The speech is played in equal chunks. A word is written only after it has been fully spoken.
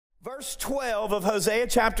verse 12 of Hosea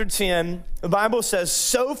chapter 10, the Bible says,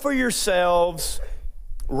 sow for yourselves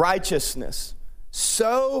righteousness.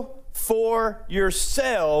 Sow for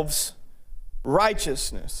yourselves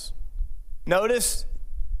righteousness. Notice,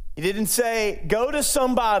 he didn't say, go to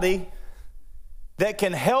somebody that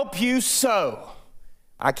can help you sow.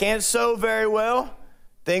 I can't sow very well.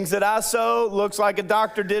 Things that I sow looks like a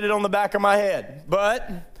doctor did it on the back of my head. But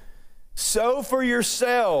sow for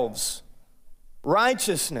yourselves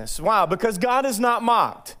righteousness. Why? Because God is not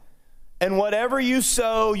mocked. And whatever you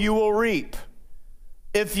sow, you will reap.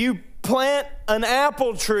 If you plant an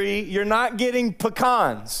apple tree, you're not getting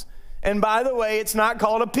pecans. And by the way, it's not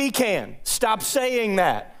called a pecan. Stop saying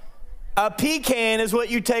that. A pecan is what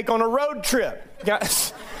you take on a road trip.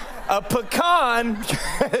 Guys, a pecan,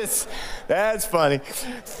 that's funny.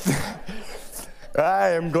 I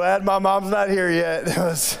am glad my mom's not here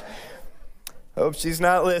yet. Hope she's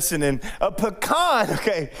not listening. A pecan,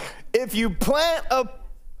 okay, if you plant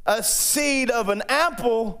a seed of an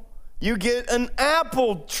apple, you get an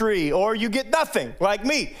apple tree, or you get nothing, like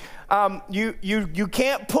me. You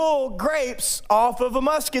can't pull grapes off of a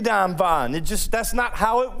muscadine vine. That's not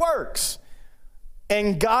how it works.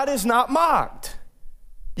 And God is not mocked.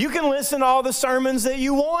 You can listen to all the sermons that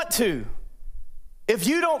you want to. If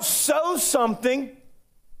you don't sow something,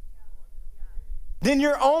 then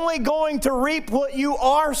you're only going to reap what you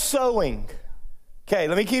are sowing. Okay,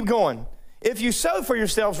 let me keep going. If you sow for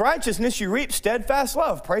yourselves righteousness, you reap steadfast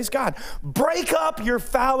love. Praise God. Break up your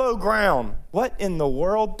fallow ground. What in the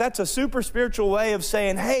world? That's a super spiritual way of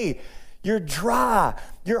saying, hey, you're dry.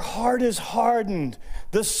 Your heart is hardened.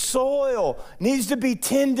 The soil needs to be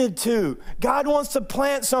tended to. God wants to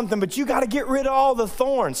plant something, but you got to get rid of all the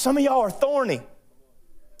thorns. Some of y'all are thorny.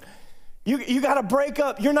 You got to break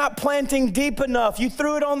up. You're not planting deep enough. You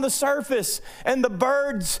threw it on the surface, and the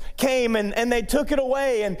birds came and they took it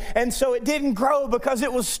away. And so it didn't grow because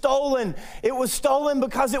it was stolen. It was stolen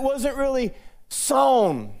because it wasn't really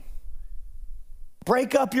sown.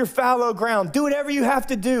 Break up your fallow ground. Do whatever you have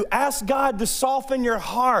to do. Ask God to soften your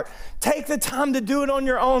heart. Take the time to do it on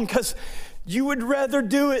your own, because you would rather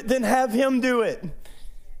do it than have Him do it.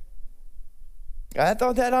 I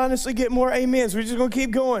thought that honestly get more amens. We're just going to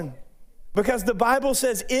keep going. Because the Bible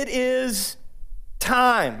says it is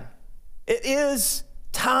time. It is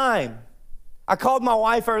time. I called my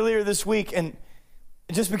wife earlier this week, and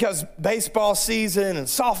just because baseball season and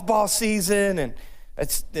softball season, and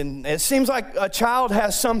it seems like a child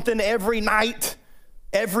has something every night,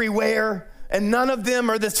 everywhere, and none of them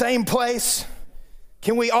are the same place.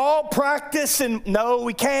 Can we all practice? And no,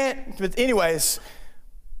 we can't. But anyways,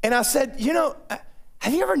 and I said,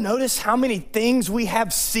 have you ever noticed how many things we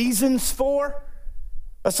have seasons for?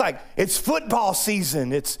 It's like, it's football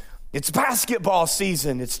season, it's basketball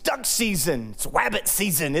season, it's duck season, it's rabbit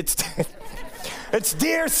season, it's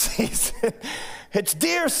deer season, it's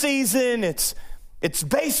deer season, it's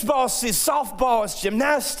baseball season, softball, it's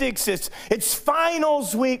gymnastics, it's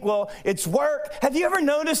finals week, well, it's work. Have you ever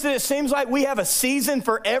noticed that it seems like we have a season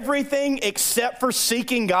for everything except for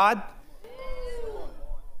seeking God?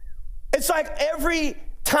 It's like every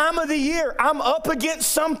time of the year, I'm up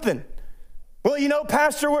against something. Well,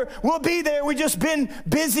 Pastor, we'll be there. We've just been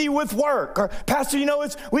busy with work. Or, Pastor,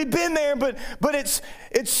 we've been there, but it's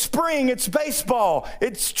spring, it's baseball,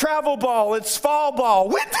 it's travel ball, it's fall ball.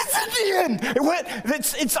 When does it end?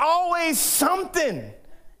 It's always something.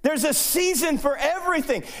 There's a season for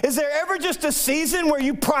everything. Is there ever just a season where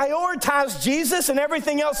you prioritize Jesus and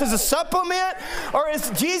everything else is a supplement? Or is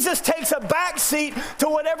Jesus takes a back seat to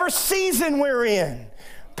whatever season we're in?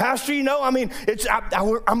 Pastor, I'm going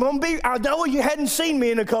to be, I know you hadn't seen me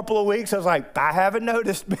in a couple of weeks. I was like, I haven't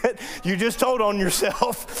noticed, but you just told on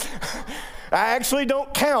yourself. I actually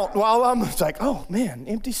don't count it's like, oh man,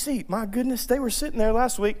 empty seat. My goodness, they were sitting there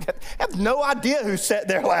last week. I have no idea who sat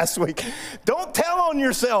there last week. Don't tell on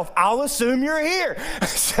yourself. I'll assume you're here.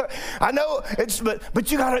 So, I know but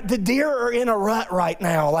the deer are in a rut right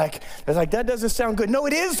now. That doesn't sound good. No,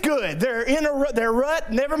 it is good. They're in a rut. They're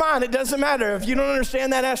rut. Never mind. It doesn't matter. If you don't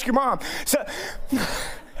understand that, ask your mom. So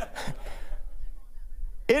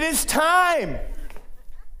it is time.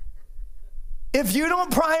 If you don't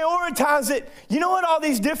prioritize it, you know what all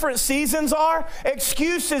these different seasons are?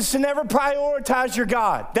 Excuses to never prioritize your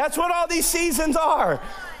God. That's what all these seasons are.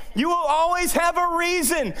 You will always have a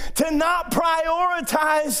reason to not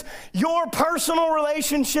prioritize your personal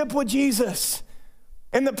relationship with Jesus.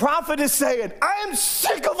 And the prophet is saying, I am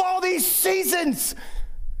sick of all these seasons.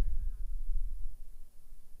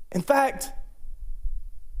 In fact,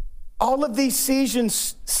 all of these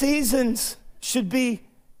seasons should be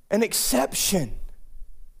an exception,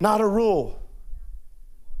 not a rule.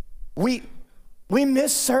 We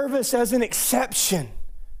miss service as an exception.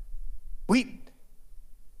 We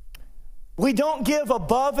don't give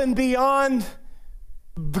above and beyond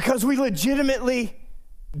because we legitimately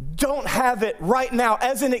don't have it right now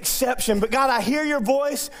as an exception. But God, I hear your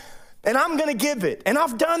voice and I'm going to give it. And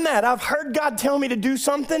I've done that. I've heard God tell me to do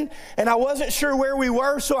something and I wasn't sure where we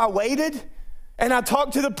were, so I waited and I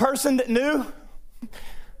talked to the person that knew.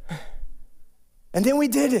 And then we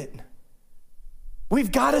did it.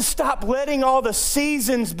 We've got to stop letting all the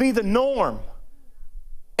seasons be the norm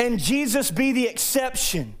and Jesus be the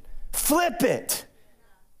exception. Flip it.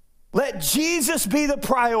 Let Jesus be the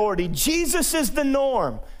priority. Jesus is the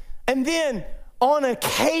norm. And then on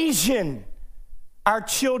occasion, our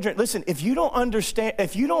children, listen, if you don't understand,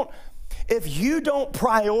 if you don't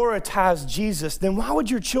prioritize Jesus, then why would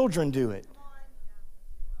your children do it?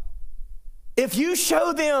 If you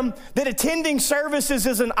show them that attending services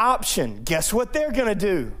is an option, guess what they're going to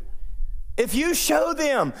do? If you show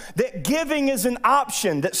them that giving is an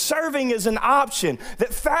option, that serving is an option,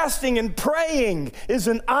 that fasting and praying is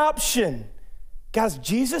an option. Guys,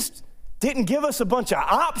 Jesus didn't give us a bunch of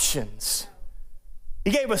options.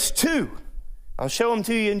 He gave us two. I'll show them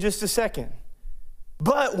to you in just a second.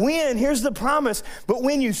 But here's the promise, but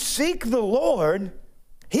when you seek the Lord,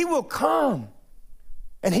 he will come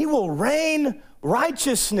and he will rain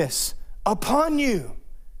righteousness upon you.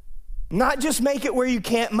 Not just make it where you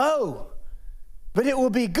can't mow, but it will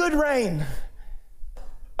be good rain,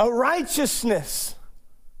 a righteousness.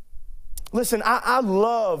 Listen, I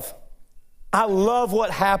love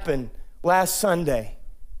what happened last Sunday.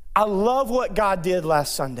 I love what God did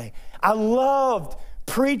last Sunday. I loved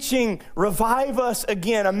preaching Revive Us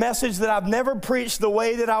Again, a message that I've never preached the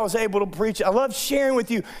way that I was able to preach. I love sharing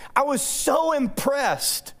with you. I was so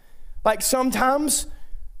impressed. Like sometimes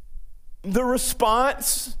the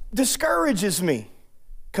response discourages me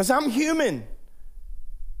because I'm human.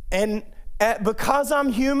 And because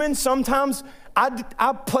I'm human, sometimes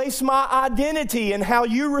I place my identity in how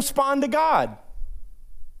you respond to God.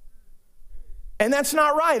 And that's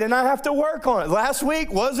not right, and I have to work on it. Last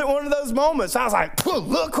week wasn't one of those moments. I was like,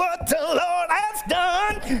 look what the Lord has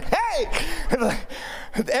done. Hey!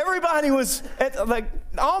 Everybody was,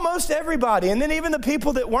 almost everybody. And then even the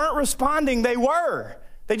people that weren't responding, they were.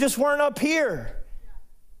 They just weren't up here.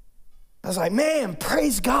 I was like, man,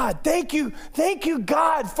 praise God. Thank you,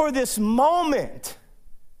 God, for this moment.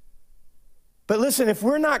 But listen, if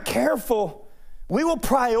we're not careful, we will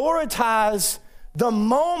prioritize the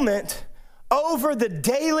moment over the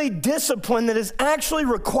daily discipline that is actually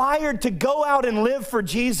required to go out and live for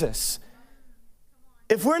Jesus.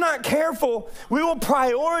 If we're not careful, we will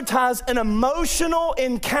prioritize an emotional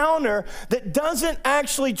encounter that doesn't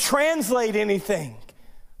actually translate anything.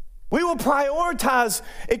 We will prioritize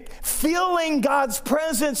feeling God's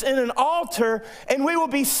presence in an altar, and we will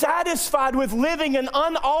be satisfied with living an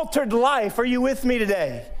unaltered life. Are you with me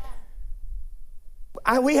today?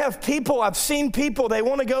 I've seen people, they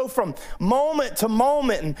want to go from moment to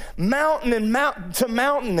moment and mountain to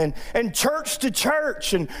mountain and church to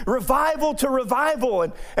church and revival to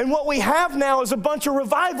revival. And what we have now is a bunch of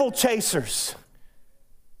revival chasers,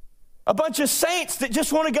 a bunch of saints that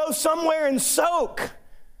just want to go somewhere and soak,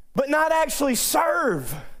 but not actually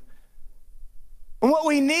serve. And what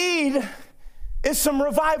we need is some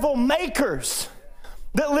revival makers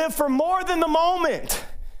that live for more than the moment,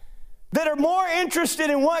 that are more interested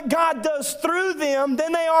in what God does through them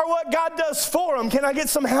than they are what God does for them. Can I get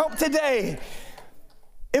some help today?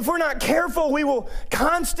 If we're not careful, we will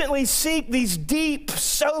constantly seek these deep,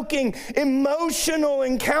 soaking, emotional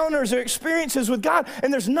encounters or experiences with God,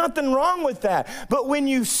 and there's nothing wrong with that. But when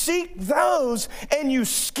you seek those and you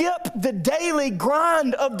skip the daily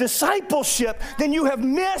grind of discipleship, then you have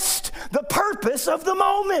missed the purpose of the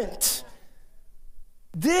moment.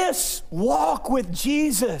 This walk with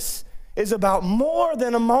Jesus is about more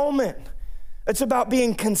than a moment. It's about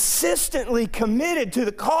being consistently committed to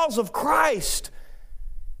the cause of Christ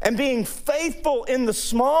and being faithful in the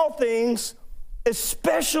small things,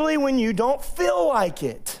 especially when you don't feel like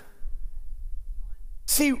it.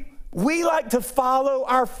 See, we like to follow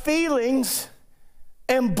our feelings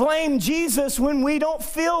and blame Jesus when we don't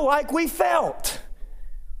feel like we felt.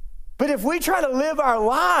 But if we try to live our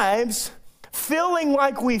lives feeling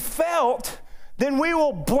like we felt, then we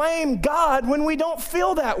will blame God when we don't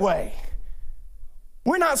feel that way.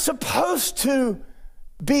 We're not supposed to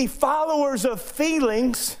be followers of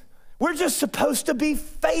feelings. We're just supposed to be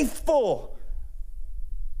faithful.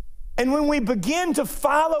 And when we begin to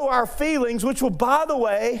follow our feelings, which will, by the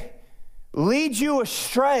way, lead you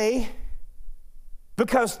astray,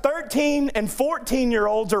 because 13 and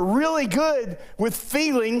 14-year-olds are really good with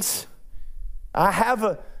feelings. I have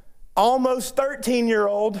a almost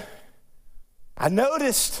 13-year-old. I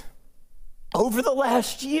noticed over the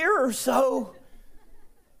last year or so,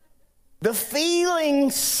 the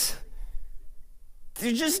feelings,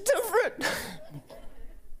 they're just different.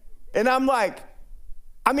 And I'm like,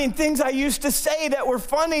 things I used to say that were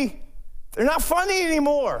funny, they're not funny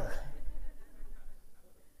anymore.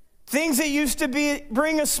 Things that used to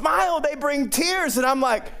bring a smile, they bring tears. And I'm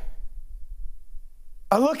like,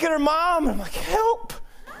 I look at her mom, and I'm like, help.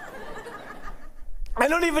 I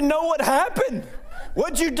don't even know what happened.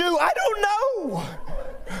 What'd you do? I don't know.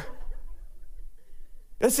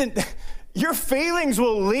 Listen, your feelings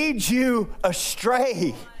will lead you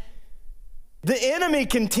astray. The enemy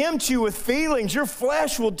can tempt you with feelings. Your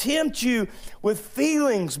flesh will tempt you with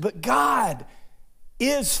feelings, but God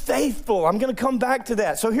is faithful. I'm going to come back to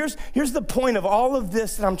that. So here's the point of all of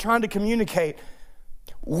this that I'm trying to communicate.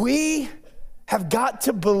 We have got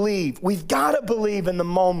to believe. We've got to believe in the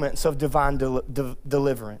moments of divine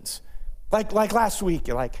deliverance. Like last week,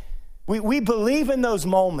 we believe in those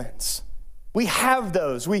moments. We have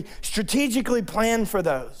those. We strategically plan for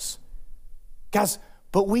those. Guys,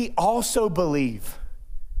 but we also believe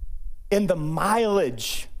in the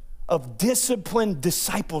mileage of disciplined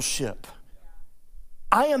discipleship.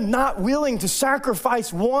 I am not willing to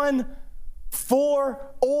sacrifice one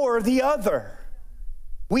for or the other.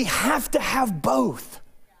 We have to have both.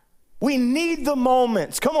 We need the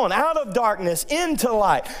moments. Come on, out of darkness, into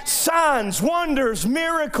light. Signs, wonders,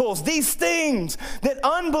 miracles, these things that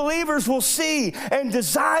unbelievers will see and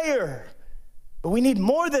desire. But we need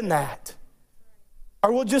more than that.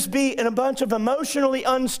 Or we'll just be in a bunch of emotionally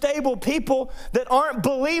unstable people that aren't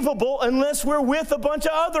believable unless we're with a bunch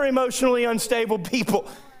of other emotionally unstable people.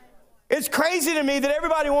 It's crazy to me that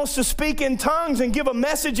everybody wants to speak in tongues and give a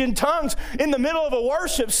message in tongues in the middle of a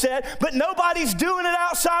worship set, but nobody's doing it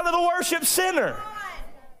outside of the worship center.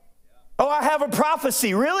 Oh, I have a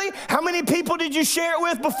prophecy. Really? How many people did you share it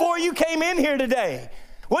with before you came in here today?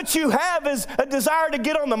 What you have is a desire to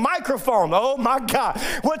get on the microphone. Oh my God.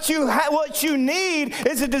 What you need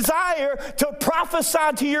is a desire to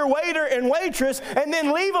prophesy to your waiter and waitress and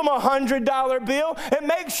then leave them $100 bill and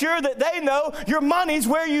make sure that they know your money's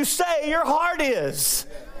where you say your heart is.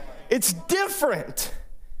 It's different.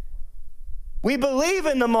 We believe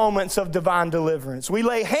in the moments of divine deliverance. We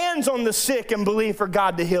lay hands on the sick and believe for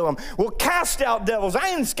God to heal them. We'll cast out devils.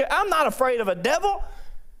 I'm not afraid of a devil.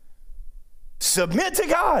 Submit to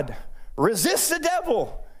God, resist the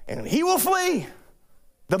devil, and he will flee.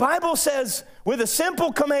 The Bible says with a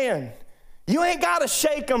simple command, you ain't got to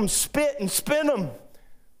shake them, spit, and spin them.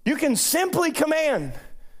 You can simply command.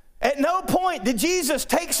 At no point did Jesus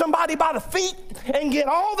take somebody by the feet and get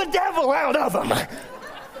all the devil out of them.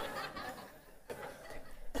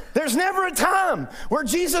 There's never a time where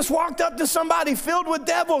Jesus walked up to somebody filled with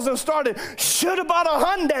devils and started, should have bought a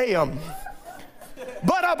Hyundai him.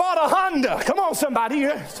 But I bought a Honda. Come on, somebody.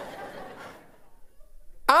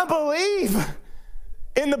 I believe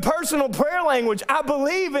in the personal prayer language. I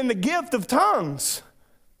believe in the gift of tongues.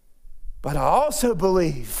 But I also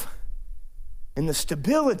believe in the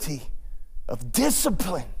stability of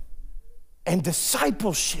discipline and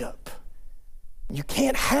discipleship. You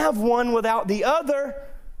can't have one without the other,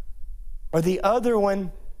 or the other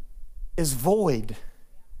one is void.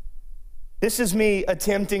 This is me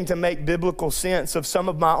attempting to make biblical sense of some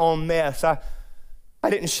of my own mess. I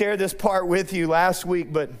didn't share this part with you last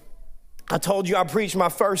week, but I told you I preached my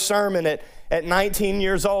first sermon at 19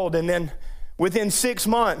 years old, and then within 6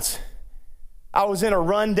 months, I was in a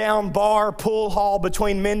rundown bar pool hall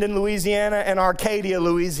between Minden, Louisiana and Arcadia,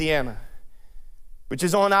 Louisiana, which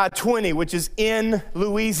is on I-20, which is in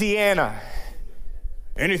Louisiana.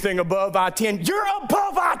 Anything above I-10, you're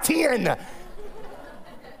above I-10.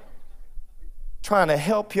 Trying to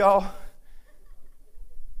help y'all.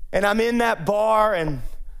 And I'm in that bar and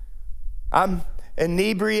I'm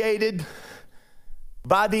inebriated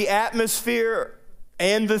by the atmosphere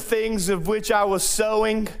and the things of which I was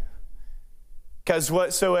sowing. Because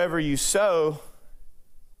whatsoever you sow.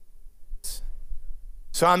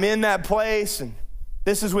 So I'm in that place, and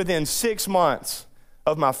this is within 6 months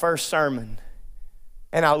of my first sermon.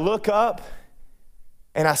 And I look up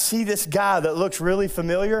and I see this guy that looks really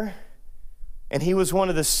familiar. And he was one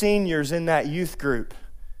of the seniors in that youth group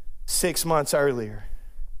 6 months earlier.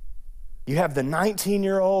 You have the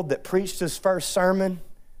 19-year-old that preached his first sermon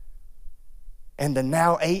and the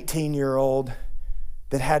now 18-year-old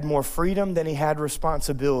that had more freedom than he had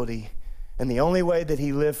responsibility. And the only way that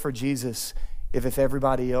he lived for Jesus if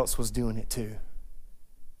everybody else was doing it too.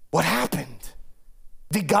 What happened?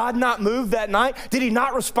 Did God not move that night? Did he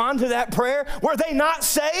not respond to that prayer? Were they not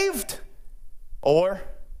saved? Or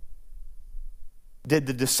did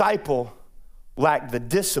the disciple lack the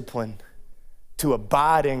discipline to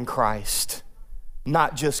abide in Christ,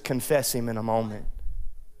 not just confess him in a moment?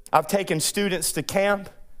 I've taken students to camp.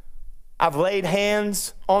 I've laid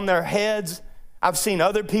hands on their heads. I've seen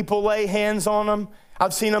other people lay hands on them.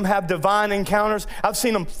 I've seen them have divine encounters. I've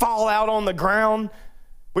seen them fall out on the ground,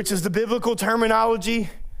 which is the biblical terminology.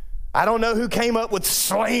 I don't know who came up with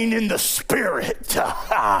slain in the spirit.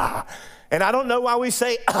 And I don't know why we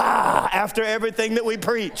say after everything that we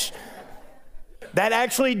preach. That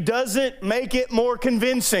actually doesn't make it more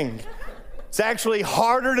convincing. It's actually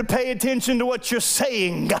harder to pay attention to what you're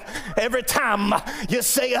saying every time you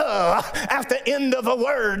say at the end of a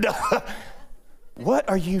word. What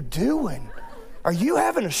are you doing? Are you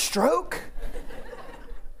having a stroke?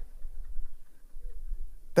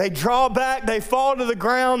 They draw back, they fall to the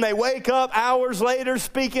ground, they wake up hours later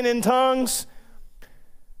speaking in tongues.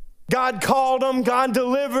 God called them, God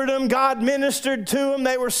delivered them, God ministered to them.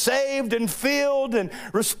 They were saved and filled and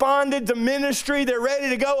responded to ministry. They're ready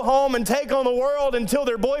to go home and take on the world until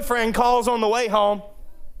their boyfriend calls on the way home.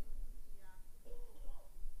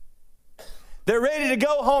 They're ready to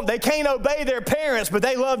go home. They can't obey their parents, but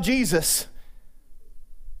they love Jesus.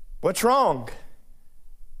 What's wrong?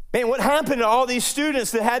 Man, what happened to all these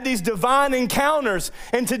students that had these divine encounters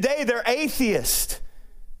and today they're atheists?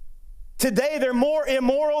 Today they're more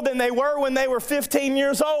immoral than they were when they were 15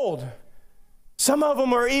 years old. Some of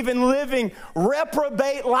them are even living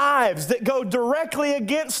reprobate lives that go directly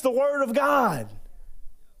against the Word of God.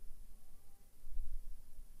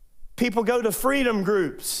 People go to freedom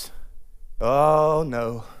groups. Oh,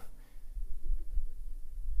 no.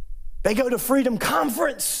 They go to Freedom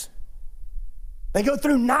Conference. They go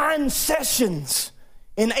through 9 sessions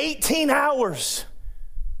in 18 hours.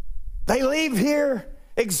 They leave here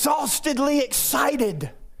exhaustedly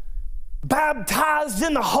excited, baptized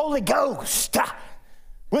in the Holy Ghost,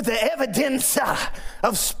 with the evidence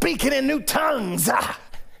of speaking in new tongues.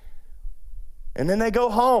 And then they go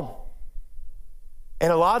home.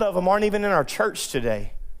 And a lot of them aren't even in our church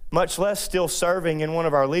today, much less still serving in one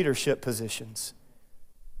of our leadership positions.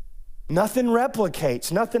 Nothing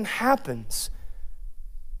replicates, nothing happens.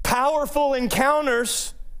 Powerful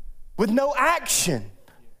encounters with no action.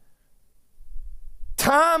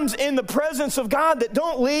 Times in the presence of God that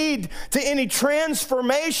don't lead to any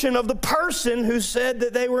transformation of the person who said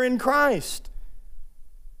that they were in Christ.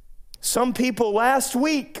 Some people last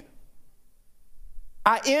week,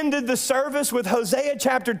 I ended the service with Hosea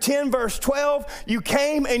chapter 10, verse 12. You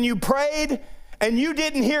came and you prayed, and you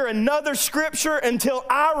didn't hear another scripture until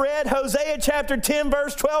I read Hosea chapter 10,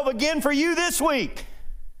 verse 12 again for you this week.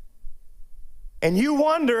 And you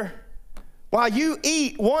wonder why you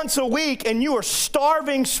eat once a week and you are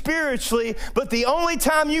starving spiritually, but the only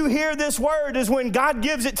time you hear this word is when God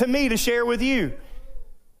gives it to me to share with you.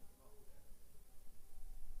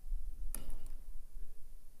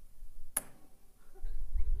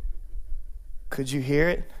 Could you hear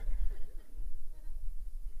it?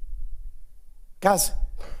 Guys,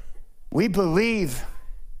 we believe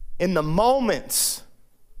in the moments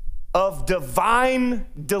of divine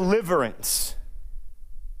deliverance,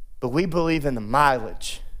 but we believe in the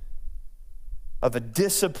mileage of a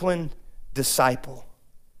disciplined disciple.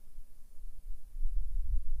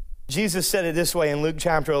 Jesus said it this way in Luke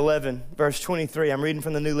chapter 11, verse 23. I'm reading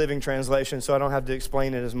from the New Living Translation, so I don't have to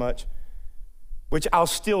explain it as much, which I'll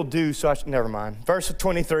still do, so never mind. Verse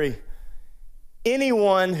 23.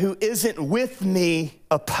 Anyone who isn't with me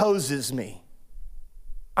opposes me.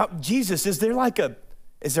 Jesus, is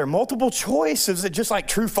there multiple choice? Is it just like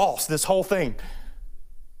true, false, this whole thing?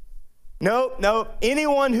 No.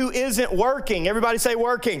 Anyone who isn't working, everybody say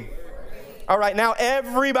working. All right, now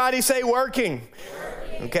everybody say working.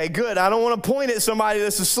 Okay, good. I don't want to point at somebody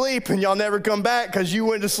that's asleep and y'all never come back because you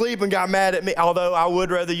went to sleep and got mad at me, although I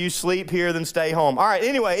would rather you sleep here than stay home. All right,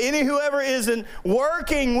 anyway, whoever isn't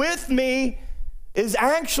working with me is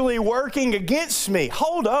actually working against me.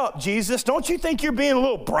 Hold up, Jesus. Don't you think you're being a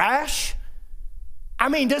little brash? I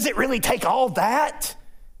mean, does it really take all that?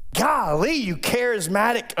 Golly, you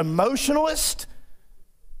charismatic emotionalist.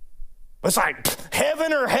 It's like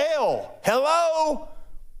heaven or hell. Hello?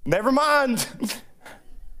 Never mind.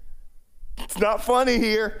 It's not funny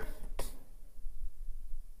here.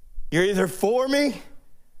 You're either for me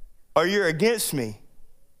or you're against me.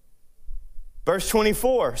 Verse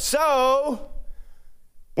 24. So,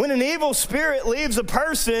 when an evil spirit leaves a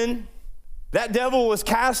person, that devil was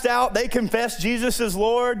cast out. They confess Jesus as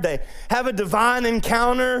Lord. They have a divine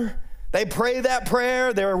encounter. They pray that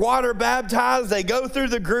prayer. They're water baptized. They go through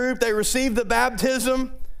the group. They receive the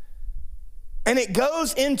baptism. And it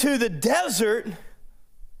goes into the desert,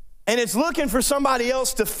 and it's looking for somebody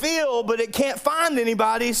else to fill, but it can't find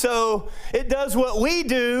anybody, so it does what we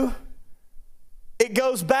do. It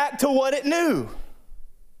goes back to what it knew.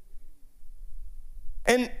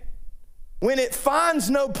 And when it finds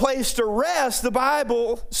no place to rest, the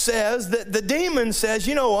Bible says that the demon says,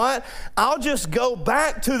 you know what? I'll just go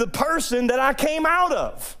back to the person that I came out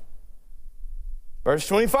of. Verse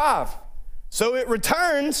 25. So it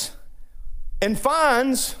returns and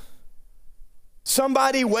finds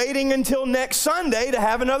somebody waiting until next Sunday to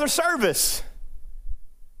have another service.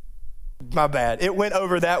 My bad. It went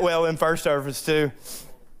over that well in first service too.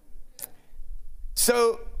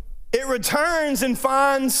 So it returns and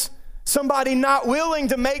finds somebody not willing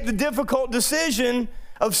to make the difficult decision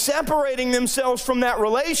of separating themselves from that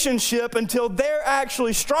relationship until they're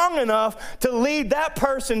actually strong enough to lead that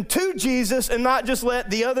person to Jesus and not just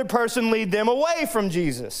let the other person lead them away from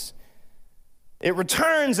Jesus. It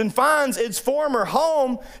returns and finds its former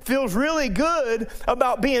home, feels really good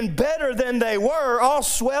about being better than they were, all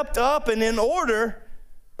swept up and in order.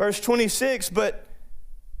 Verse 26, but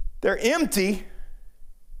they're empty.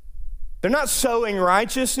 They're not sowing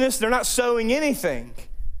righteousness. They're not sowing anything.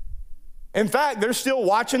 In fact, they're still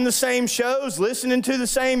watching the same shows, listening to the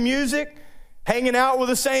same music, hanging out with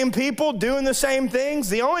the same people, doing the same things.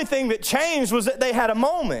 The only thing that changed was that they had a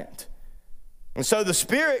moment. And so the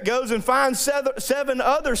spirit goes and finds seven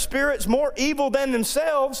other spirits more evil than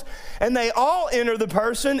themselves, and they all enter the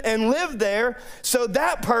person and live there. So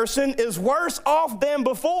that person is worse off than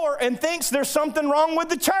before and thinks there's something wrong with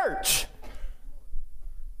the church.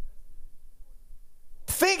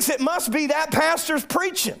 Thinks it must be that pastor's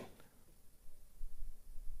preaching.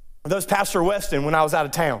 That was Pastor Weston when I was out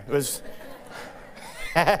of town. It was.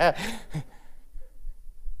 It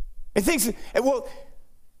thinks, well,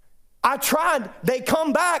 I tried. They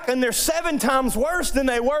come back and they're 7 times worse than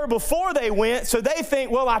they were before they went. So they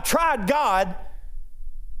think, well, I tried God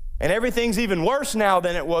and everything's even worse now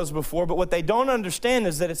than it was before. But what they don't understand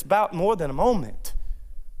is that it's about more than a moment.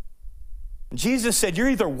 Jesus said, you're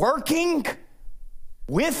either working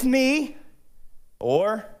with me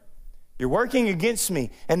or you're working against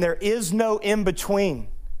me, and there is no in between.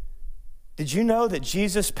 Did you know that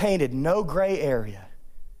Jesus painted no gray area?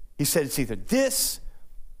 He said it's either this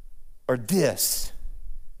or this.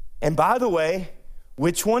 And by the way,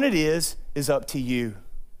 which one it is up to you.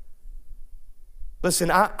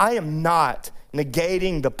 Listen, I am not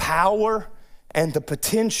negating the power and the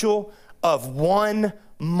potential of one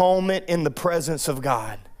moment in the presence of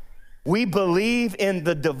God. We believe in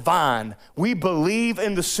the divine. We believe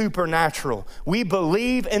in the supernatural. We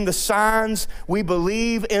believe in the signs. We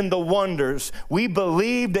believe in the wonders. We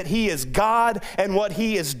believe that He is God, and what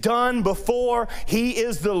He has done before, He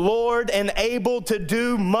is the Lord and able to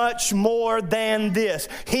do much more than this.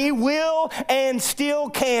 He will and still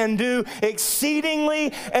can do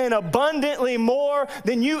exceedingly and abundantly more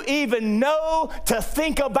than you even know to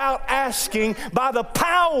think about asking, by the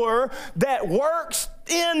power that works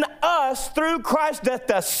in us through Christ, that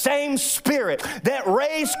the same Spirit that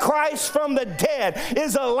raised Christ from the dead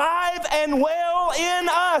is alive and well in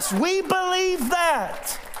us. We believe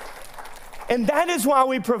that. And that is why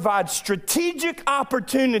we provide strategic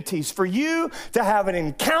opportunities for you to have an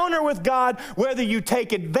encounter with God, whether you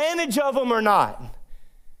take advantage of them or not.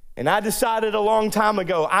 And I decided a long time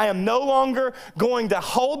ago, I am no longer going to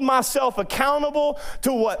hold myself accountable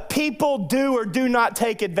to what people do or do not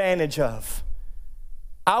take advantage of.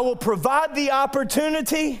 I will provide the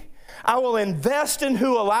opportunity, I will invest in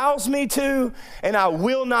who allows me to, and I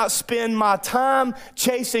will not spend my time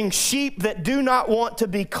chasing sheep that do not want to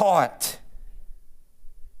be caught.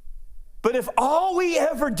 But if all we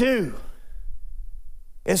ever do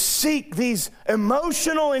is seek these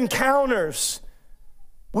emotional encounters,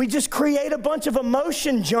 we just create a bunch of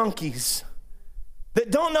emotion junkies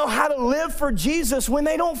that don't know how to live for Jesus when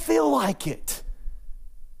they don't feel like it.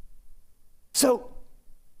 So,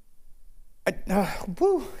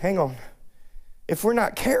 hang on. If we're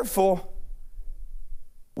not careful,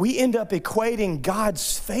 we end up equating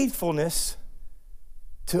God's faithfulness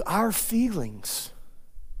to our feelings.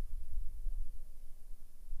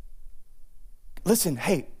 Listen,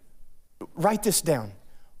 hey, write this down.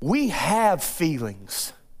 We have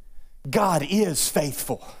feelings. God is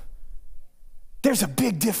faithful. There's a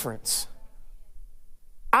big difference.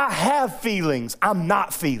 I have feelings. I'm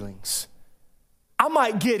not feelings. I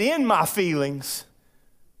might get in my feelings.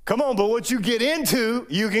 Come on, but what you get into,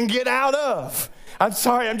 you can get out of. I'm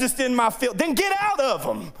sorry, I'm just in my feelings. Then get out of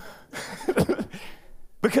them.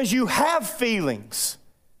 because you have feelings,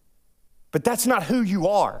 but that's not who you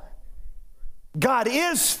are. God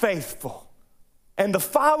is faithful, and the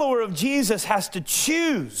follower of Jesus has to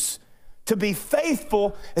choose to be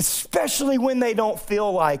faithful, especially when they don't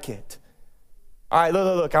feel like it. All right,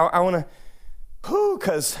 look, I want to,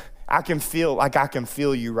 because I can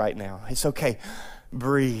feel you right now. It's okay.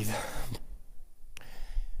 Breathe.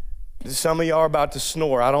 Some of y'all are about to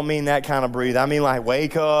snore. I don't mean that kind of breathe. I mean like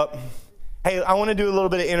wake up. Hey, I want to do a little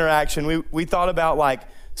bit of interaction. We thought about like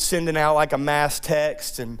sending out like a mass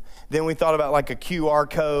text, and then we thought about like a QR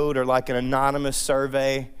code or like an anonymous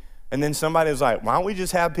survey. And then somebody was like, why don't we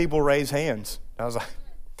just have people raise hands? I was like,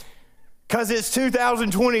 because it's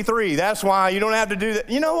 2023. That's why you don't have to do that.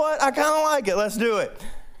 You know what? I kind of like it. Let's do it.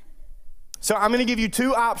 So I'm going to give you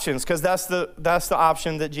two options because that's the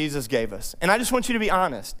option that Jesus gave us. And I just want you to be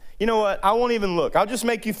honest. You know what? I won't even look. I'll just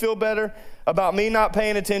make you feel better about me not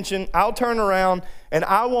paying attention. I'll turn around and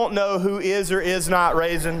I won't know who is or is not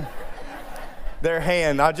raising their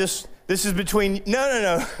hand. This is between,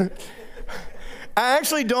 no. I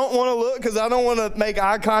actually don't want to look because I don't want to make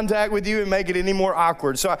eye contact with you and make it any more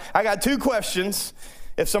awkward. So I got two questions.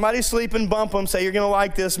 If somebody's sleeping, bump them. Say you're going to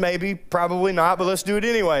like this, maybe, probably not, but let's do it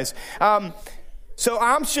anyways. So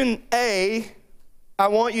option A, I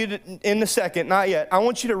want you to, in the second, not yet, I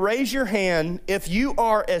want you to raise your hand if you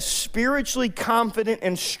are as spiritually confident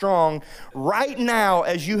and strong right now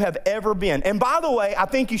as you have ever been. And by the way, I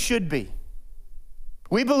think you should be.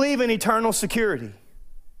 We believe in eternal security.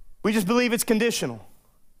 We just believe it's conditional.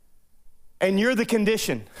 And you're the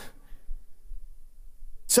condition.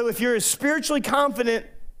 So if you're as spiritually confident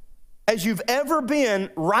as you've ever been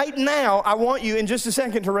right now, I want you in just a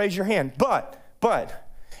second to raise your hand. But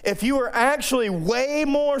if you are actually way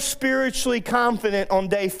more spiritually confident on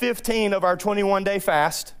day 15 of our 21-day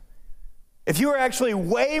fast, if you are actually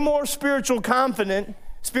way more spiritually confident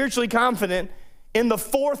in the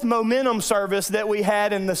fourth momentum service that we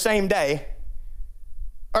had in the same day,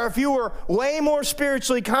 or if you were way more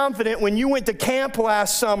spiritually confident when you went to camp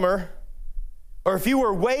last summer, or if you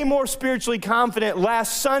were way more spiritually confident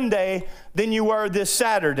last Sunday than you were this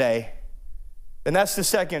Saturday, then that's the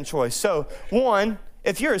second choice. So, one,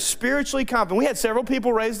 if you're as spiritually confident, we had several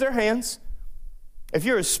people raise their hands. If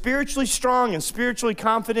you're as spiritually strong and spiritually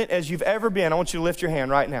confident as you've ever been, I want you to lift your hand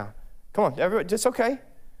right now. Come on, everybody, it's okay.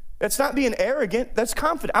 That's not being arrogant, that's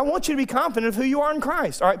confident. I want you to be confident of who you are in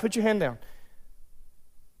Christ. All right, put your hand down.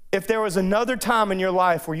 If there was another time in your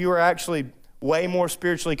life where you were actually way more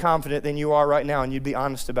spiritually confident than you are right now and you'd be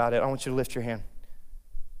honest about it, I want you to lift your hand.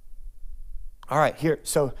 All right, here.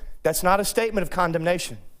 So that's not a statement of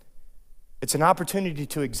condemnation. It's an opportunity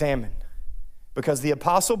to examine. Because the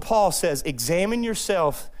Apostle Paul says, examine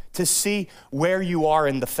yourself to see where you are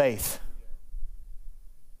in the faith.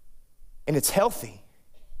 And it's healthy.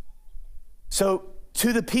 So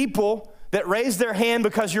to the people that raise their hand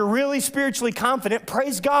because you're really spiritually confident,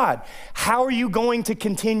 praise God. How are you going to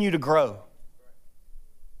continue to grow?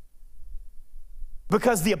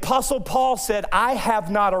 Because the Apostle Paul said, I have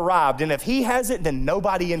not arrived. And if he hasn't, then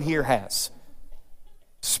nobody in here has.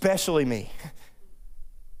 Especially me.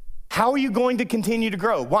 How are you going to continue to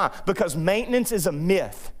grow? Why? Because maintenance is a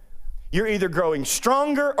myth. You're either growing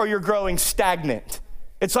stronger or you're growing stagnant.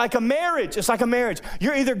 It's like a marriage.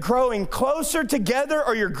 You're either growing closer together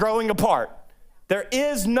or you're growing apart. There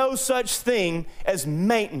is no such thing as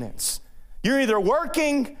maintenance. You're either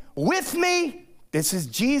working with me. This is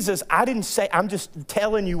Jesus. I didn't say, I'm just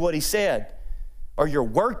telling you what he said. Or you're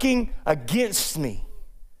working against me.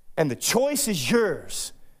 And the choice is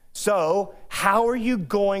yours. So how are you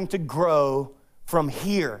going to grow from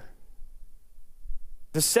here?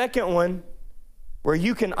 The second one, where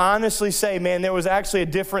you can honestly say, man, there was actually a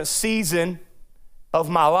different season of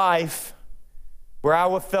my life where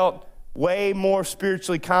I felt way more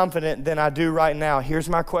spiritually confident than I do right now. Here's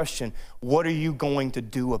my question. What are you going to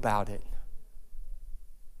do about it?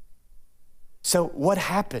 So what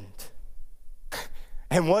happened?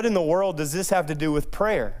 And what in the world does this have to do with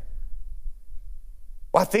prayer?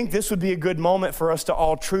 Well, I think this would be a good moment for us to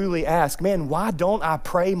all truly ask, man, why don't I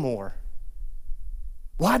pray more?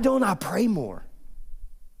 Why don't I pray more?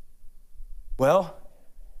 Well,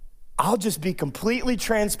 I'll just be completely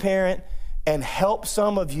transparent and help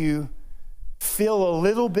some of you feel a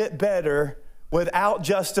little bit better without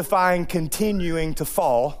justifying continuing to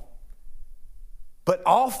fall. But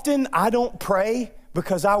often I don't pray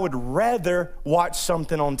because I would rather watch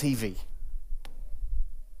something on TV.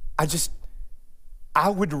 I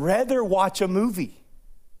would rather watch a movie.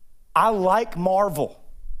 I like Marvel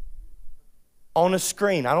on a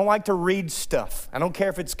screen. I don't like to read stuff. I don't care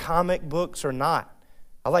if it's comic books or not.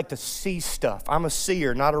 I like to see stuff. I'm a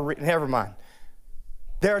seer, not a never mind.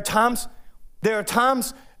 There are times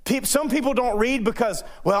some people don't read because,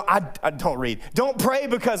 well, I don't read. Don't pray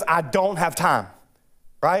because I don't have time,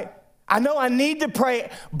 right? I know I need to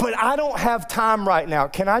pray, but I don't have time right now.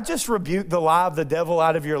 Can I just rebuke the lie of the devil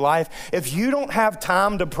out of your life? If you don't have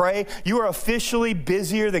time to pray, you are officially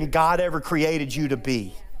busier than God ever created you to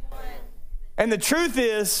be. And the truth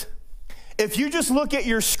is, if you just look at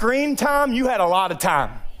your screen time, you had a lot of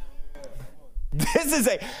time. This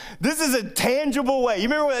is a tangible way. You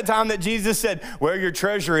remember that time that Jesus said, where your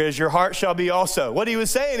treasure is, your heart shall be also. What he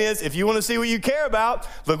was saying is, if you want to see what you care about,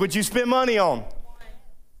 look what you spend money on.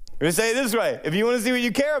 Let me say it this way. If you want to see what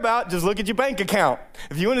you care about, just look at your bank account.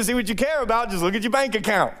 If you want to see what you care about, just look at your bank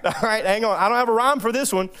account. All right, hang on. I don't have a rhyme for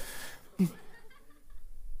this one.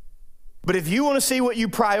 But if you want to see what you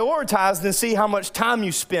prioritize, then see how much time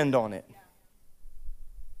you spend on it.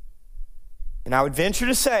 And I would venture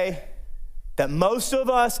to say that most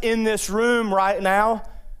of us in this room right now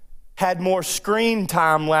had more screen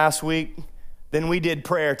time last week than we did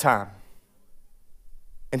prayer time.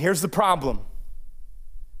 And here's the problem.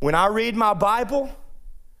 When I read my Bible,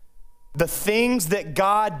 the things that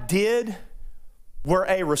God did were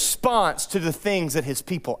a response to the things that his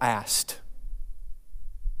people asked.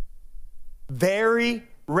 Very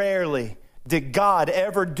rarely did God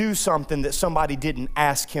ever do something that somebody didn't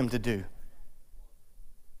ask him to do.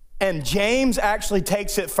 And James actually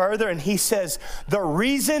takes it further and he says, the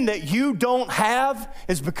reason that you don't have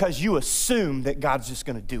is because you assume that God's just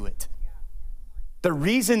going to do it. The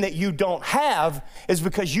reason that you don't have is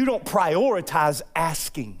because you don't prioritize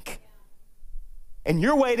asking. And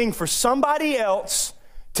you're waiting for somebody else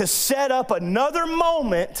to set up another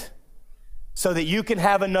moment so that you can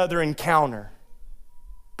have another encounter.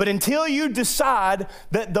 But until you decide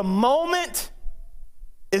that the moment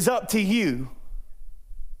is up to you,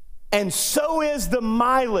 and so is the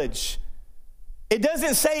mileage. It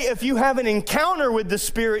doesn't say if you have an encounter with the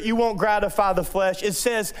Spirit, you won't gratify the flesh. It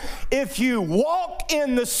says if you walk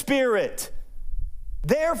in the Spirit,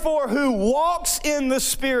 therefore who walks in the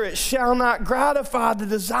Spirit shall not gratify the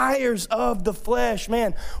desires of the flesh.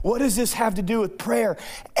 Man, what does this have to do with prayer?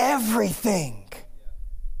 Everything.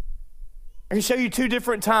 I can show you two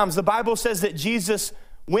different times. The Bible says that Jesus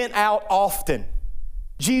went out often.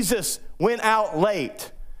 Jesus went out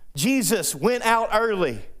late. Jesus went out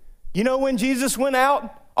early. You know when Jesus went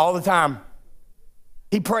out? All the time.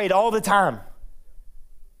 He prayed all the time.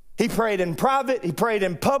 He prayed in private. He prayed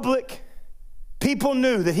in public. People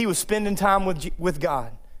knew that he was spending time with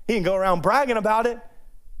God. He didn't go around bragging about it,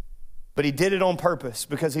 but he did it on purpose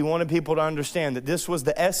because he wanted people to understand that this was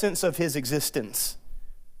the essence of his existence.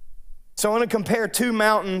 So I want to compare two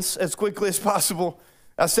mountains as quickly as possible.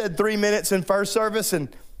 I said 3 minutes in first service,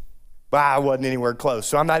 and I wasn't anywhere close.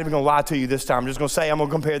 So I'm not even going to lie to you this time. I'm just going to say I'm going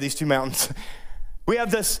to compare these two mountains. We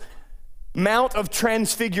have this Mount of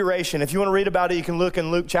Transfiguration. If you want to read about it, you can look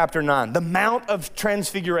in Luke chapter 9. The Mount of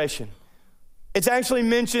Transfiguration. It's actually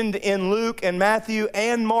mentioned in Luke and Matthew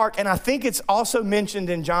and Mark, and I think it's also mentioned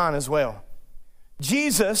in John as well.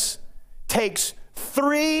 Jesus takes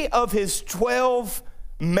 3 of his 12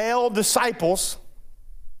 male disciples,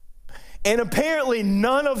 and apparently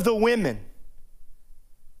none of the women.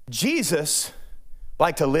 Jesus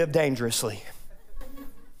liked to live dangerously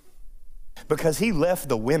because he left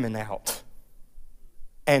the women out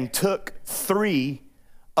and took 3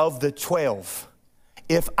 of the 12.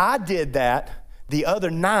 If I did that, the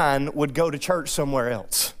other 9 would go to church somewhere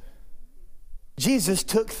else. Jesus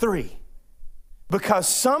took 3 because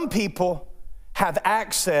some people have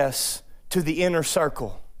access to the inner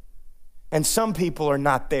circle and some people are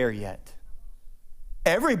not there yet.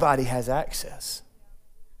 Everybody has access.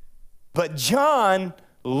 But John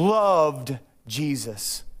loved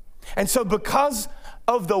Jesus. And so because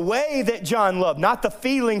of the way that John loved, not the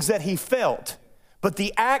feelings that he felt, but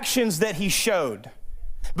the actions that he showed,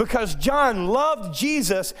 because John loved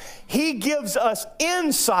Jesus, he gives us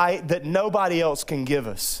insight that nobody else can give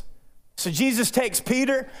us. So Jesus takes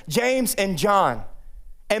Peter, James, and John.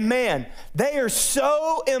 And man, they are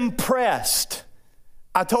so impressed.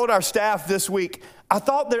 I told our staff this week,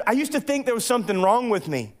 I used to think there was something wrong with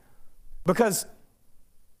me. Because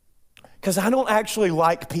I don't actually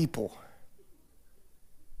like people.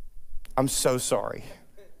 I'm so sorry.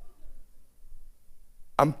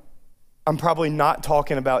 I'm probably not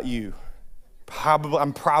talking about you.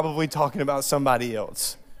 I'm probably talking about somebody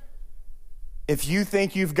else. If you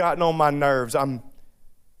think you've gotten on my nerves, I'm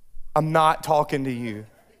not talking to you.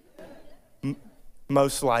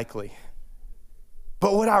 Most likely.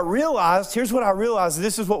 But what I realized, here's what I realized,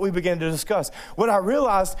 this is what we began to discuss. What I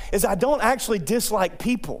realized is I don't actually dislike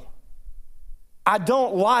people. I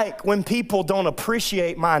don't like when people don't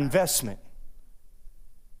appreciate my investment.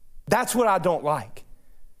 That's what I don't like.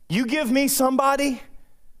 You give me somebody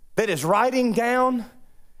that is writing down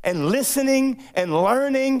and listening and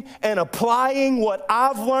learning and applying what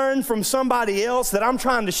I've learned from somebody else that I'm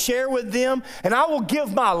trying to share with them, and I will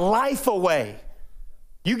give my life away.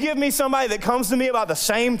 You give me somebody that comes to me about the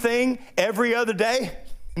same thing every other day,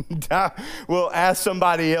 I will ask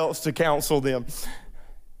somebody else to counsel them.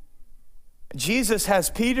 Jesus has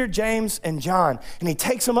Peter, James, and John, and he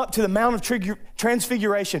takes them up to the Mount of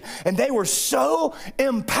Transfiguration, and they were so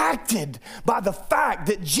impacted by the fact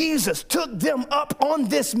that Jesus took them up on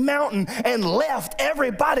this mountain and left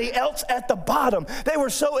everybody else at the bottom. They were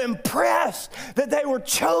so impressed that they were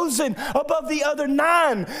chosen above the other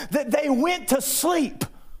 9 that they went to sleep.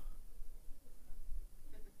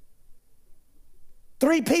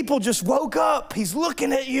 3 people just woke up. He's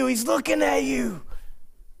looking at you. He's looking at you.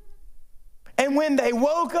 And when they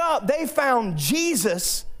woke up, they found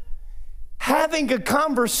Jesus having a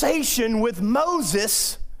conversation with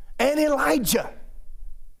Moses and Elijah.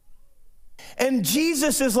 And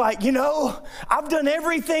Jesus is like, you know, I've done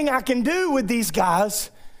everything I can do with these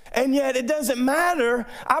guys, and yet it doesn't matter.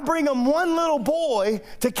 I bring them one little boy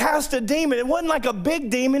to cast a demon. It wasn't like a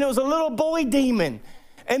big demon. It was a little boy demon.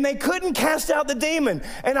 And they couldn't cast out the demon.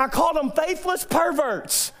 And I called them faithless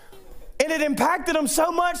perverts. And it impacted them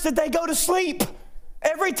so much that they go to sleep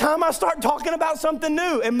every time I start talking about something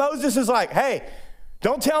new. And Moses is like, hey,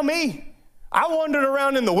 don't tell me. I wandered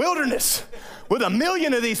around in the wilderness with 1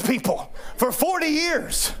 million of these people for 40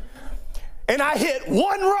 years. And I hit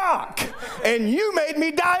one rock, and you made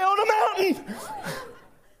me die on a mountain.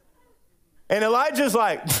 And Elijah's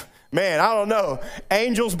like, man, I don't know.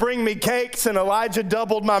 Angels bring me cakes, and Elijah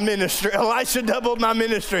doubled my ministry. Elisha doubled my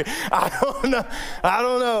ministry. I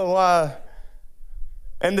don't know.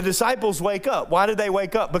 And the disciples wake up. Why did they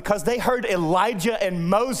wake up? Because they heard Elijah and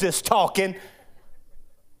Moses talking.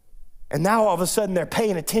 And now all of a sudden they're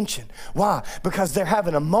paying attention. Why? Because they're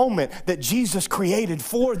having a moment that Jesus created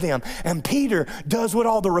for them. And Peter does what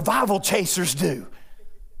all the revival chasers do.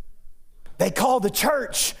 They call the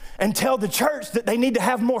church and tell the church that they need to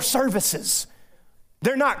have more services.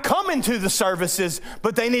 They're not coming to the services,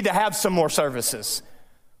 but they need to have some more services.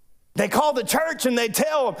 They call the church and they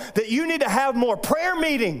tell them that you need to have more prayer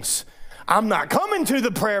meetings. I'm not coming to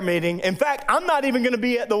the prayer meeting. In fact, I'm not even going to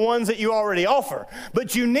be at the ones that you already offer.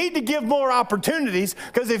 But you need to give more opportunities,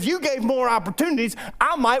 because if you gave more opportunities,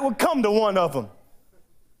 I would come to one of them.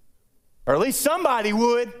 Or at least somebody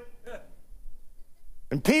would.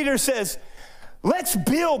 And Peter says, let's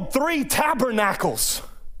build 3 tabernacles.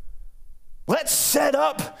 Let's set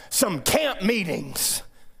up some camp meetings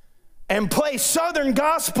and play Southern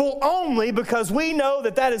gospel only, because we know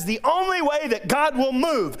that that is the only way that God will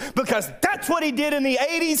move, because that's what he did in the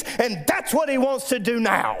 80s and that's what he wants to do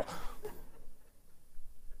now.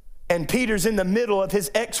 And Peter's in the middle of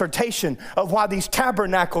his exhortation of why these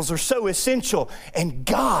tabernacles are so essential, and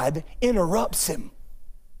God interrupts him.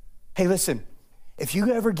 Hey, listen, if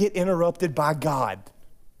you ever get interrupted by God,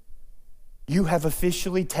 you have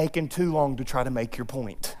officially taken too long to try to make your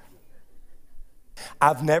point.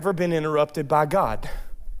 I've never been interrupted by God.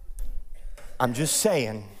 I'm just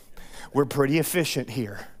saying, we're pretty efficient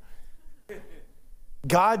here.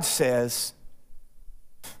 God says,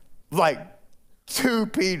 like to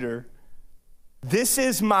Peter, this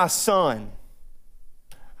is my son,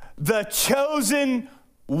 the chosen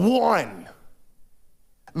one.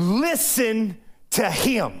 Listen to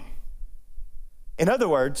him. In other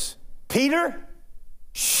words, Peter,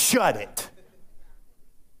 shut it.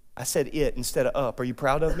 I said it instead of up. Are you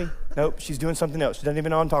proud of me? Nope, she's doing something else. She doesn't even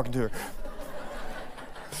know I'm talking to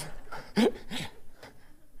her.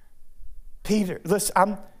 Peter,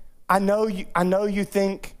 listen, I know you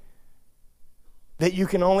think that you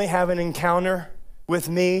can only have an encounter with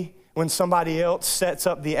me when somebody else sets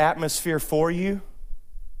up the atmosphere for you.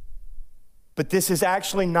 But this is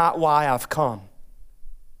actually not why I've come.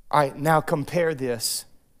 All right, now compare this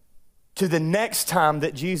to the next time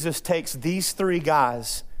that Jesus takes these 3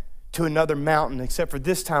 guys to another mountain, except for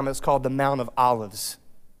this time it's called the Mount of Olives.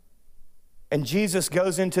 And Jesus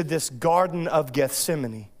goes into this Garden of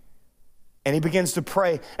Gethsemane, and he begins to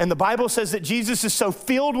pray. And the Bible says that Jesus is so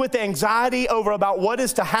filled with anxiety over about what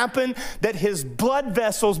is to happen that his blood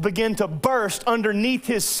vessels begin to burst underneath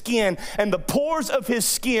his skin, and the pores of his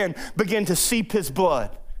skin begin to seep his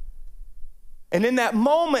blood. And in that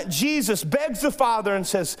moment, Jesus begs the Father and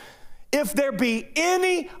says, if there be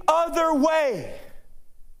any other way,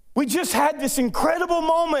 We just had this incredible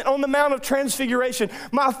moment on the Mount of Transfiguration.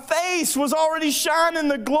 My face was already shining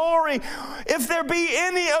the glory. If there be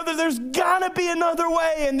any other, there's gotta be another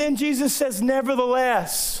way. And then Jesus says,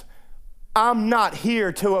 nevertheless, I'm not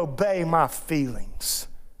here to obey my feelings.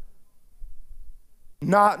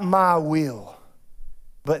 Not my will,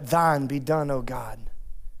 but thine be done, O God.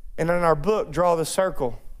 And in our book, Draw the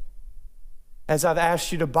Circle, as I've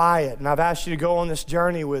asked you to buy it, and I've asked you to go on this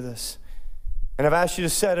journey with us, and I've asked you to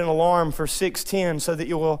set an alarm for 6:10 so that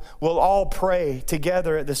we'll all pray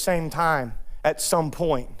together at the same time at some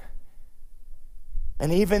point.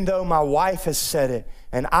 And even though my wife has said it,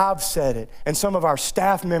 and I've said it, and some of our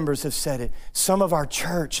staff members have said it, some of our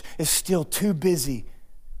church is still too busy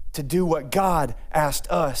to do what God asked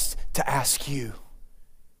us to ask you.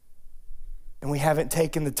 And we haven't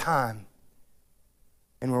taken the time.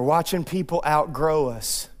 And we're watching people outgrow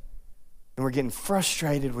us. And we're getting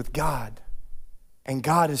frustrated with God. And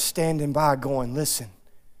God is standing by going, listen,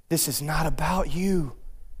 this is not about you.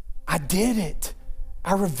 I did it.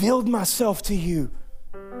 I revealed myself to you.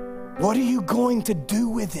 What are you going to do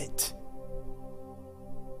with it?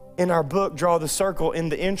 In our book, Draw the Circle, in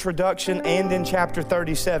the introduction and in chapter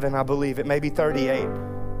 37, I believe, it may be 38,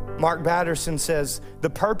 Mark Batterson says, the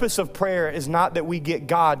purpose of prayer is not that we get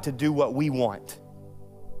God to do what we want.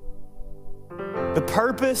 The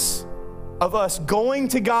purpose of us going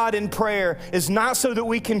to God in prayer is not so that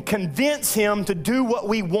we can convince him to do what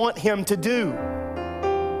we want him to do.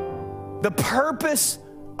 The purpose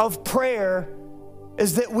of prayer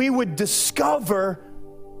is that we would discover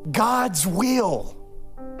God's will.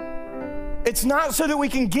 It's not so that we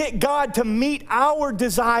can get God to meet our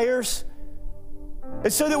desires.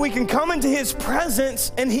 It's so that we can come into his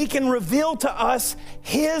presence and he can reveal to us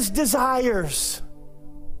his desires.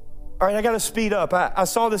 All right, I got to speed up. I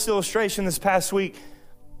saw this illustration this past week.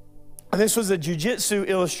 This was a jiu-jitsu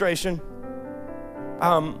illustration.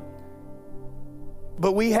 But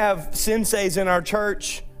we have senseis in our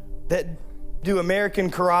church that do American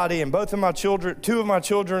karate, and two of my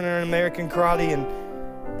children are in American karate,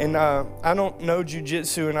 and I don't know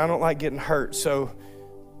jiu-jitsu, and I don't like getting hurt, so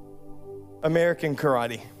American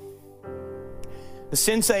karate. The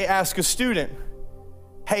sensei asked a student,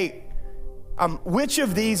 hey, which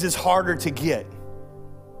of these is harder to get?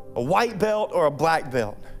 A white belt or a black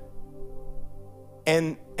belt?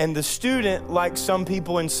 And the student, like some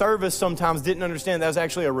people in service sometimes, didn't understand that was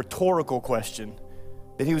actually a rhetorical question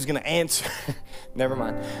that he was going to answer. Never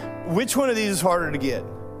mind. Which one of these is harder to get?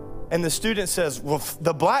 And the student says, well,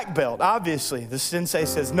 the black belt, obviously. The sensei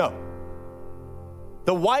says, no.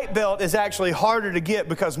 The white belt is actually harder to get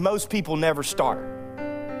because most people never start.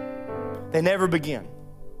 They never begin.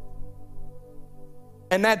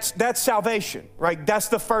 And that's salvation, right? That's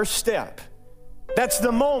the first step. That's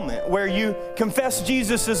the moment where you confess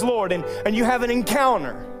Jesus as Lord and you have an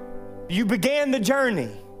encounter. You began the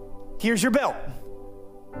journey. Here's your belt.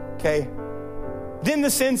 Okay. Then the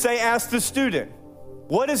sensei asks the student,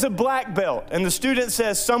 what is a black belt? And the student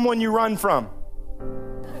says, someone you run from.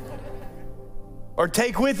 Or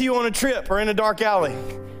take with you on a trip or in a dark alley.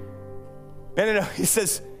 And he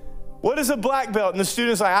says, what is a black belt? And the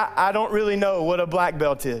student's like, I don't really know what a black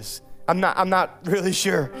belt is. I'm not really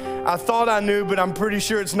sure. I thought I knew, but I'm pretty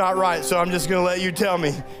sure it's not right, so I'm just gonna let you tell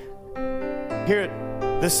me. Here,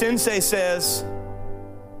 the sensei says,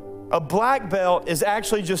 a black belt is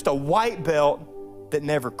actually just a white belt that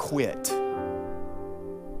never quit.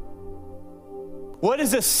 What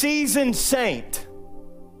is a seasoned saint?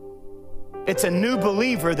 It's a new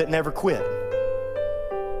believer that never quit.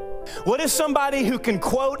 What is somebody who can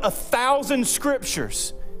quote 1,000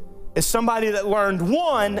 scriptures? Is somebody that learned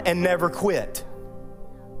one and never quit.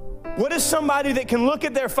 What is somebody that can look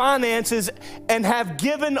at their finances and have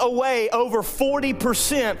given away over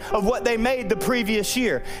 40% of what they made the previous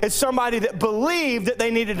year? It's somebody that believed that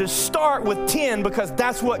they needed to start with 10 because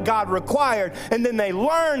that's what God required, and then they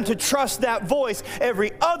learned to trust that voice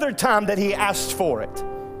every other time that he asked for it.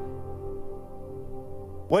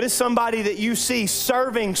 What is somebody that you see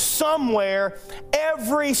serving somewhere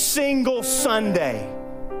every single Sunday?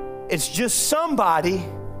 It's just somebody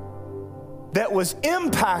that was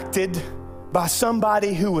impacted by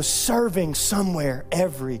somebody who was serving somewhere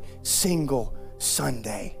every single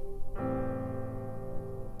Sunday.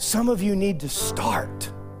 Some of you need to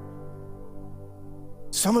start.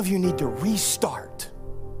 Some of you need to restart.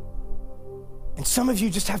 And some of you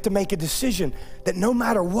just have to make a decision that no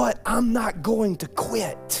matter what, I'm not going to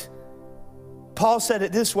quit. Paul said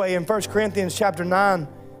it this way in 1 Corinthians chapter 9,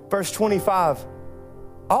 verse 25.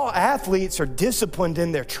 All athletes are disciplined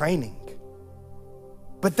in their training,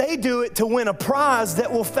 but they do it to win a prize that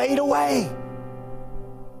will fade away.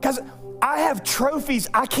 Guys, I have trophies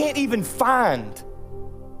I can't even find.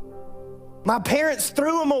 My parents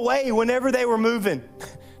threw them away whenever they were moving.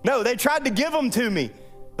 No, they tried to give them to me.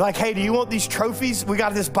 Like, hey, do you want these trophies? We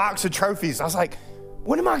got this box of trophies. I was like,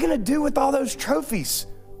 what am I gonna do with all those trophies?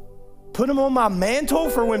 Put them on my mantle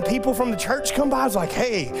for when people from the church come by? I was like,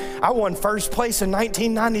 hey, I won first place in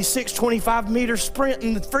 1996 25-meter sprint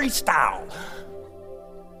in the freestyle.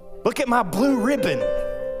 Look at my blue ribbon.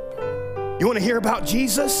 You wanna hear about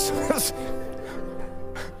Jesus?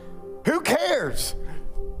 Who cares?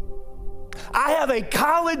 I have a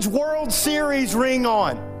College World Series ring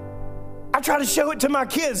on. I try to show it to my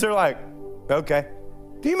kids. They're like, okay.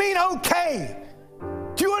 Do you mean okay?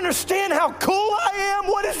 Do you understand how cool I am?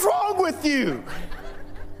 What is wrong with you?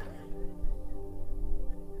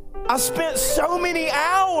 I spent so many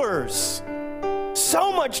hours,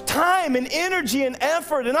 so much time and energy and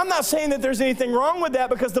effort. And I'm not saying that there's anything wrong with that,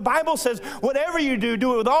 because the Bible says, whatever you do,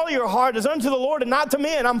 do it with all your heart as unto the Lord and not to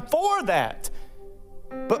men. I'm for that.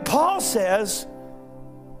 But Paul says,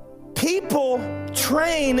 people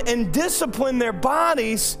train and discipline their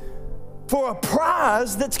bodies for a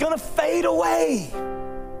prize that's going to fade away.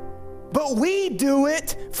 But we do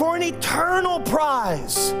it for an eternal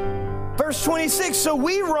prize. Verse 26, so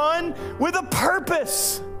we run with a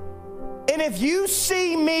purpose. And if you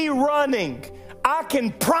see me running, I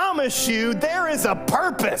can promise you there is a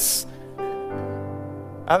purpose.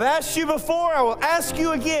 I've asked you before, I will ask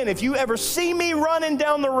you again. If you ever see me running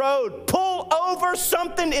down the road, pull over,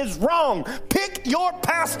 something is wrong. Pick your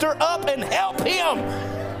pastor up and help him.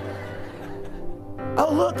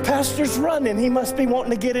 Oh, look, pastor's running. He must be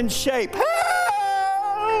wanting to get in shape. Help!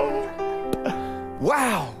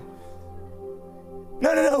 Wow.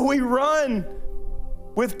 No, we run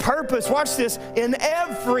with purpose. Watch this. In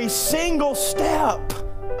every single step.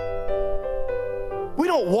 We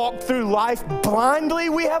don't walk through life blindly.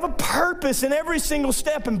 We have a purpose in every single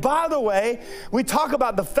step. And by the way, we talk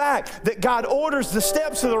about the fact that God orders the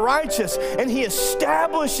steps of the righteous and he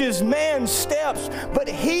establishes man's steps, but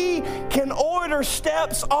he can order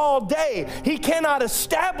steps all day. He cannot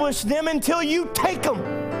establish them until you take them.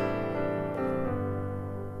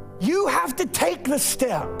 You have to take the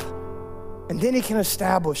step and then he can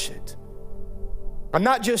establish it. I'm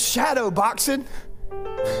not just shadow boxing.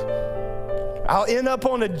 I'll end up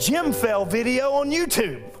on a gym fail video on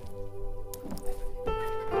YouTube.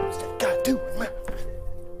 What's that guy doing, man?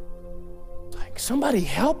 Like, somebody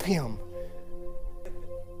help him.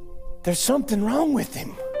 There's something wrong with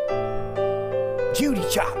him. Judy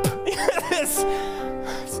chop.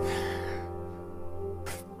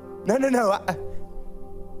 No.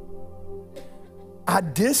 I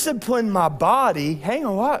discipline my body. Hang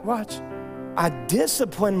on, watch. I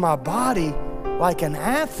discipline my body like an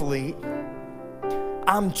athlete.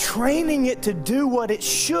 I'm training it to do what it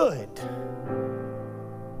should.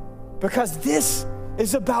 Because this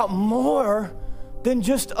is about more than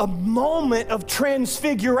just a moment of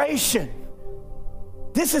transfiguration.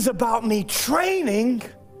 This is about me training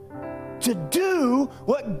to do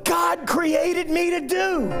what God created me to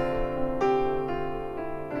do.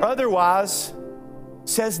 Otherwise,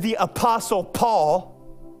 says the Apostle Paul,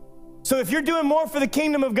 so if you're doing more for the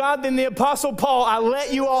kingdom of God than the Apostle Paul, I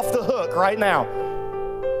let you off the hook right now.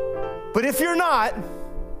 But if you're not,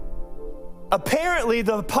 apparently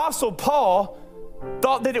the Apostle Paul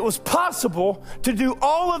thought that it was possible to do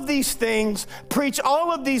all of these things, preach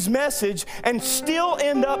all of these messages, and still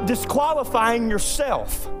end up disqualifying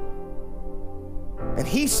yourself. And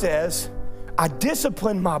he says, I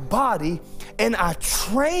discipline my body and I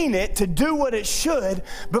train it to do what it should,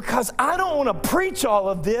 because I don't want to preach all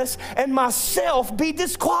of this and myself be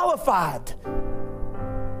disqualified.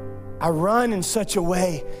 I run in such a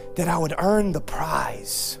way that I would earn the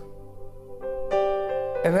prize.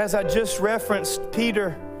 And as I just referenced,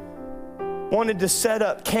 Peter wanted to set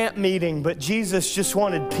up camp meeting, but Jesus just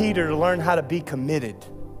wanted Peter to learn how to be committed.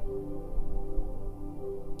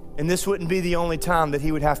 And this wouldn't be the only time that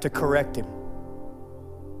he would have to correct him,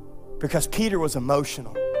 because Peter was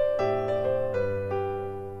emotional.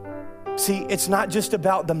 See, it's not just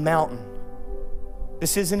about the mountain.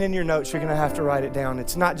 This isn't in your notes. You're going to have to write it down.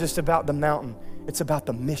 It's not just about the mountain. It's about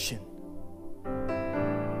the mission.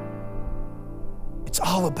 It's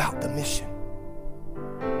all about the mission.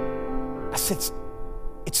 I said,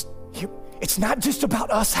 it's not just about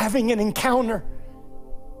us having an encounter.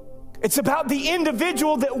 It's about the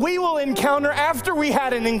individual that we will encounter after we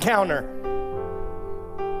had an encounter.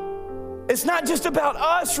 It's not just about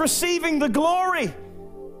us receiving the glory.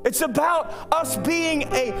 It's about us being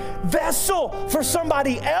a vessel for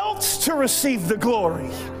somebody else to receive the glory.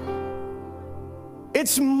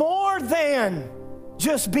 It's more than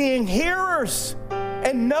just being hearers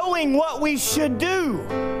and knowing what we should do.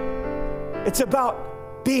 It's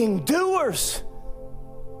about being doers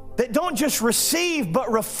that don't just receive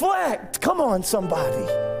but reflect. Come on, somebody.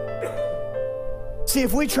 See,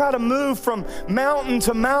 if we try to move from mountain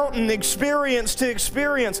to mountain, experience to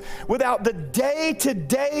experience, without the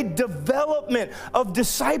day-to-day development of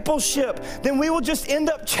discipleship, then we will just end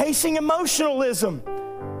up chasing emotionalism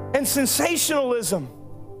and sensationalism.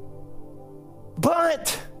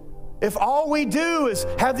 But if all we do is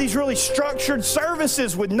have these really structured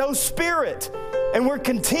services with no spirit, and we're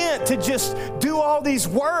content to just do all these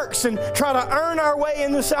works and try to earn our way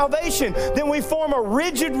into salvation, then we form a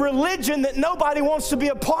rigid religion that nobody wants to be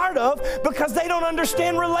a part of because they don't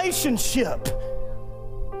understand relationship.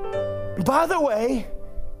 By the way,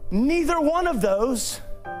 neither one of those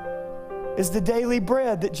is the daily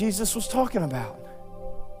bread that Jesus was talking about.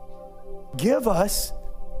 Give us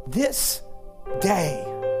this day.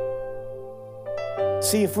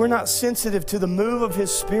 See, if we're not sensitive to the move of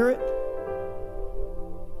His Spirit,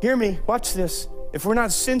 hear me, watch this. If we're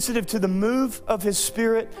not sensitive to the move of His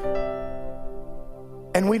Spirit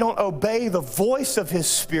and we don't obey the voice of His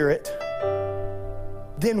Spirit,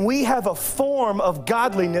 then we have a form of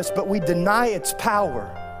godliness, but we deny its power.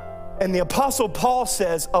 And the Apostle Paul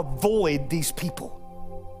says, avoid these people.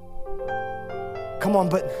 Come on,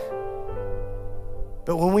 but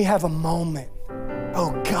when we have a moment,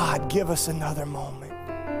 oh God, give us another moment.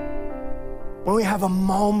 When we have a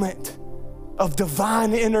moment of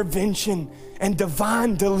divine intervention and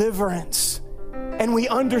divine deliverance, and we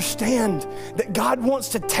understand that God wants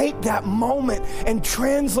to take that moment and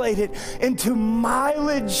translate it into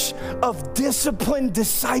mileage of disciplined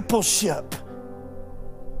discipleship,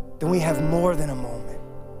 then we have more than a moment.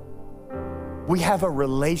 We have a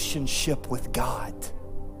relationship with God.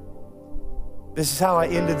 This is how I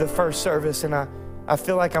ended the first service, and I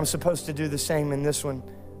feel like I'm supposed to do the same in this one.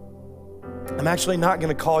 I'm actually not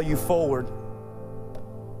going to call you forward.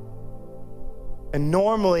 And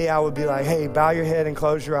normally I would be like, hey, bow your head and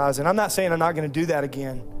close your eyes. And I'm not saying I'm not going to do that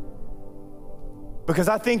again, because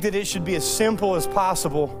I think that it should be as simple as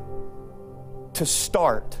possible to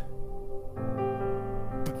start.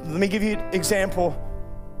 Let me give you an example.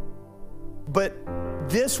 But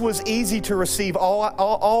this was easy to receive.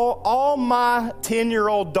 All my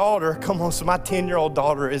 10-year-old daughter, come on, so my 10-year-old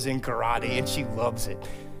daughter is in karate and she loves it.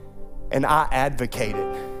 And I advocate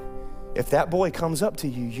it. If that boy comes up to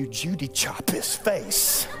you, you Judy chop his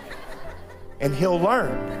face and he'll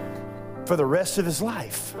learn for the rest of his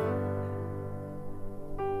life.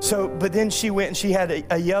 So, but then she went and she had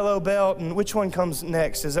a yellow belt, and which one comes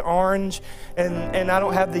next? Is it orange? And I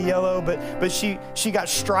don't have the yellow, but she got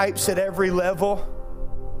stripes at every level.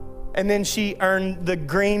 And then she earned the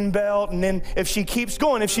green belt, and then if she keeps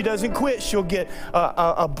going, if she doesn't quit, she'll get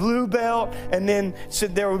a blue belt, and then so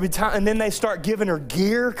there will be time, and then they start giving her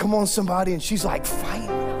gear. Come on, somebody, and she's like, fight.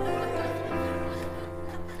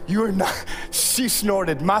 You are not, she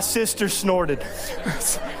snorted. My sister snorted.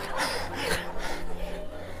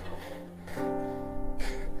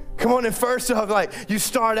 Come on, and first off, like, you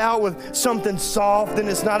start out with something soft and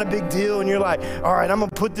it's not a big deal, and you're like, all right, I'm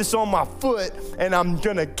gonna put this on my foot and I'm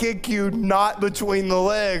gonna kick you not between the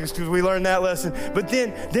legs, because we learned that lesson. But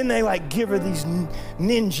then they like give her these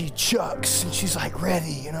ninja chucks, and she's like,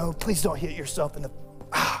 ready, you know, please don't hit yourself in the,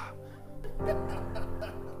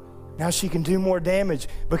 Now she can do more damage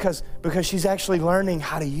because she's actually learning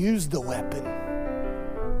how to use the weapon.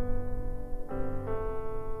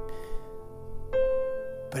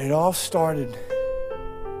 But it all started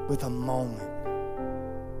with a moment,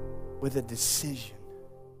 with a decision.